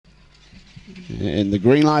And the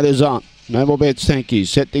green light is on. No more bets, thank you.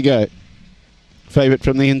 Set to go. Favourite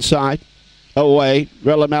from the inside. Away.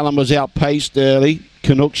 Rellamallen was outpaced early.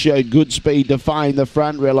 Canuck showed good speed to find the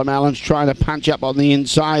front. Rellamallen's trying to punch up on the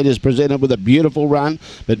inside, is presented with a beautiful run,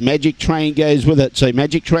 but Magic Train goes with it. So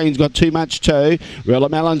Magic Train's got too much toe.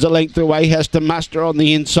 Rellamallen's a length away, has to muster on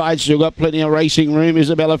the inside. Still got plenty of racing room.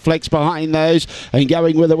 Isabella Flex behind those, and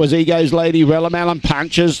going with it was Ego's Lady. Rellamallen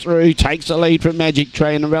punches through, takes the lead from Magic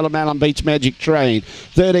Train, and Rellamallen beats Magic Train.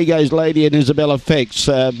 Third, Ego's Lady and Isabella Flex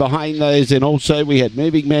behind those, and also we had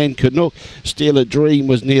Moving Man, Canuck. Steal a Dream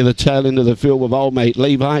was near the tail end of the field with Old Mate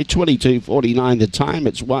Levi. 22.49 the time.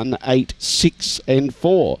 It's 1, 8, 6 and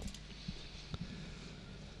 4.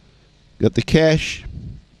 Got the cash.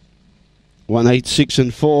 1, 8, 6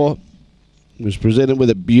 and 4. Was presented with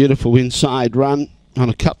a beautiful inside run on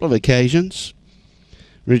a couple of occasions.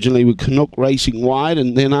 Originally with Canuck racing wide,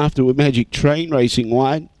 and then after with Magic Train racing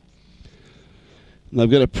wide. And they've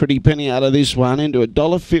got a pretty penny out of this one, into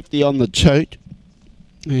 $1.50 on the tote.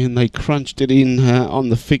 And they crunched it in on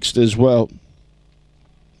the fixed as well.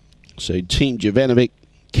 So Team Jovanovic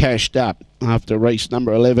cashed up after race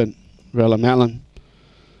number 11. Rellamallen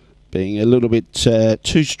being a little bit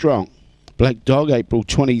too strong. Black Dog, April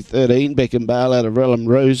 2013. Beckham Bale out of Relham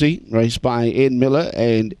Rosie. Raced by Ed Miller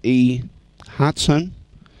and E. Hartson.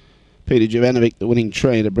 Peter Jovanovic, the winning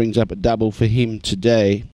trainer, brings up a double for him today.